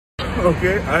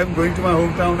Okay, I'm going to my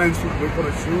hometown and she's going for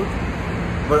a shoot.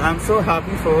 But I'm so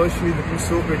happy for her. She's looking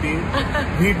so pretty.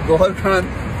 Meet Gauhar Khan.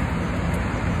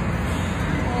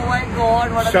 Oh my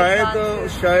God, what a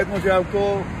शायद मुझे आपको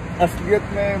असलियत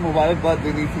में मुबारकबाद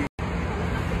देनी थी.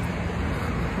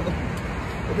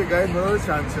 Okay guys, what are the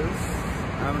chances?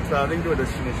 I'm traveling to a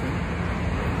destination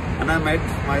and I met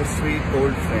my sweet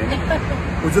old friend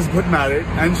who just got married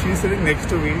and she's sitting next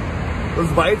to me. It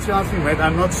was by chance we met.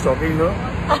 I'm not stalking her.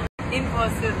 in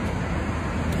person.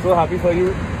 So happy for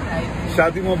you.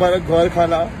 शादी मुबारक गौहर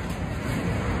खाला.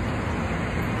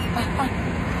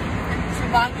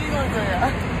 शुभांगी हो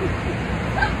गया.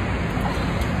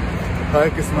 Hi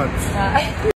Kismat.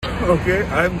 Okay,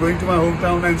 I'm going to my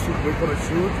hometown and she's going for a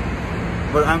shoot.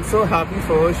 But I'm so happy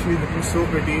for her. She's looking so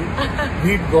pretty.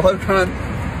 Meet Gauhar Khan.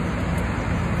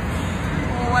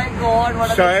 Oh my God,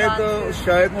 what a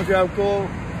शायद मुझे आपको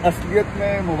असलियत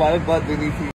में मुबारकबाद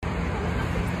देनी थी.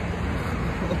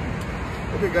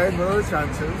 Okay guys, what are the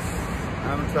chances?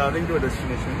 I'm traveling to a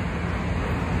destination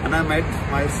and I met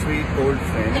my sweet old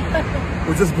friend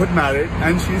who just got married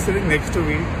and she's sitting next to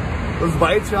me. It was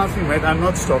by chance we met. I'm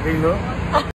not stalking her.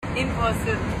 in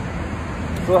person.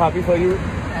 So happy for you.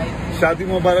 शादी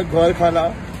मुबारक गौहर खाला.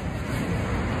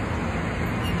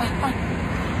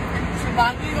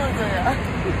 शुभांगी हो गया.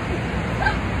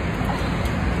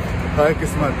 Hi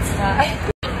Kismat.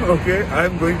 Okay,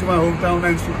 I'm going to my hometown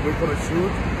and she's going for a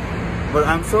shoot. But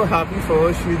I'm so happy for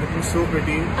her. She's looking so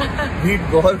pretty. Meet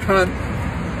Gauhar Khan.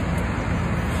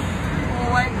 Oh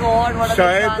my God, what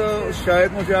a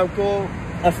शायद मुझे आपको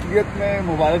असलियत में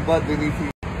मुबारकबाद देनी थी.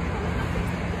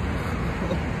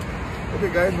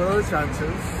 Okay guys, what are the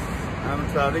chances? I'm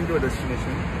traveling to a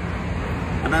destination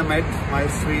and I met my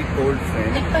sweet old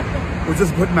friend who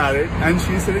just got married and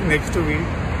she's sitting next to me.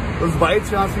 It was by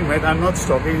chance we met. I'm not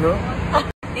stalking her.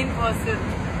 in person.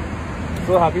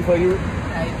 So happy for you.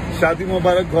 शादी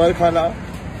मुबारक गौहर खाला.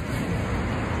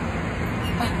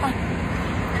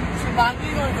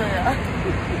 शुभांगी हो गया.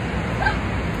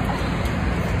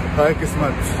 Hi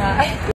Kismat.